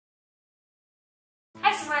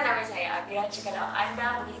Ameerah. Kalau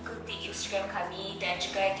anda mengikuti Instagram kami dan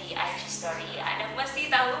juga di IG Story, anda mesti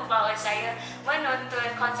tahu bahawa saya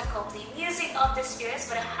menonton konsert Coldplay Music of the Spheres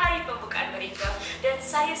pada hari pembukaan mereka dan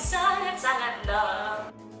saya sangat-sangat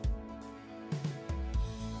love.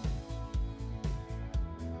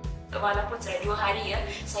 Walaupun sudah 2 hari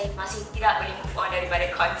saya masih tidak boleh move on daripada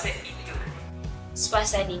konsert itu.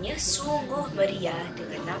 Suasananya sungguh meriah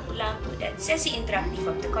dengan lampu-lampu dan sesi interaktif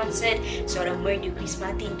waktu konsert, suara merdu Chris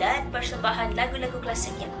Martin dan persembahan lagu-lagu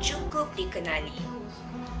klasik yang cukup dikenali.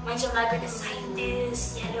 Macam lagu The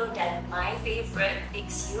Scientist, Yellow dan My Favorite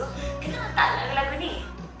Fix You. Kenal tak lagu-lagu ni?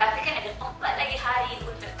 Tapi kan ada 4 lagi hari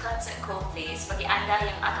untuk konsert Coldplay. Sebagai anda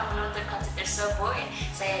yang akan menonton konsert tersebut,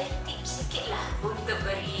 saya tips sikitlah untuk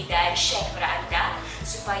beri dan share kepada anda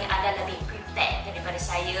supaya anda lebih prepared daripada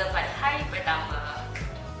saya pada hari pertama.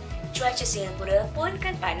 Cuaca Singapura pun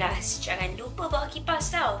kan panas. Jangan lupa bawa kipas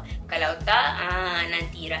tau. Kalau tak,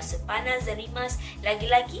 nanti rasa panas dan rimas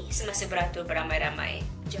lagi-lagi semasa beratur beramai-ramai.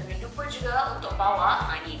 Jangan lupa juga untuk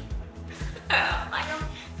bawa ni payung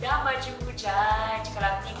dan baju hujan.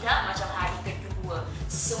 Kalau tidak, macam hari kedua,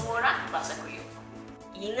 semua orang basah kuyup.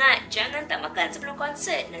 Ingat, jangan tak makan sebelum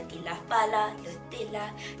konsert. Nanti lapar lah, letih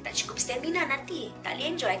lah, tak cukup stamina nanti. Tak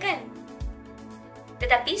boleh enjoy kan?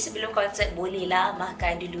 Tetapi sebelum konsert, bolehlah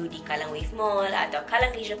makan dulu di Kallang Wave Mall atau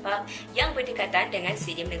Kallang Leisure Park yang berdekatan dengan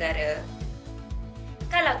Stadium Negara.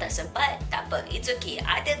 Kalau tak sempat, tak apa, it's okay.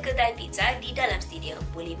 Ada kedai pizza di dalam stadium.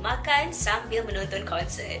 Boleh makan sambil menonton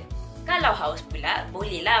konsert. Kalau haus pula,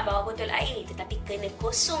 bolehlah bawa botol air, tetapi kena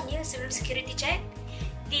kosong ya sebelum security check.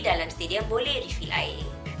 Di dalam stadium boleh refill air.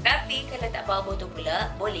 Tapi kalau tak bawa botol pula,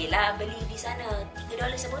 bolehlah beli di sana. $3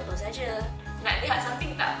 sebotol saja. Nak lihat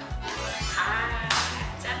something tak?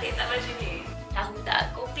 Cantik tak baju ni? Tahu tak,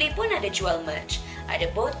 Coldplay pun ada jual merch. Ada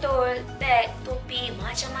botol, beg, topi,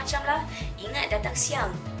 macam-macam lah. Ingat datang siang.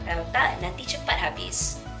 Kalau tak, nanti cepat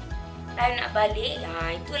habis. Time nak balik,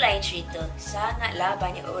 itu lain cerita. Sangatlah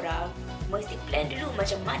banyak orang. Mesti plan dulu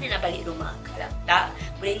macam mana nak balik rumah. Kalau tak,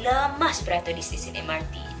 boleh lemas beratur di stesen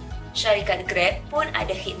MRT. Syarikat Grab pun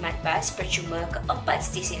ada khidmat bas percuma ke 4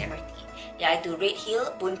 stesen MRT, iaitu Red Hill,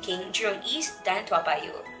 Boon Keng, Jurong East dan Toa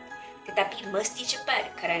Payoh. Tetapi mesti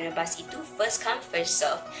cepat kerana bas itu first come first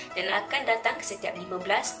serve dan akan datang setiap 15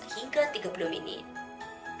 hingga 30 minit.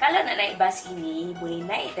 Kalau nak naik bas ini, boleh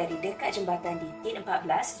naik dari dekat jembatan di Gate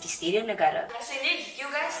 14 di Stadium Negara. Rasanya you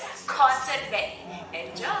guys dah concert ready.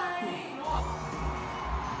 Enjoy!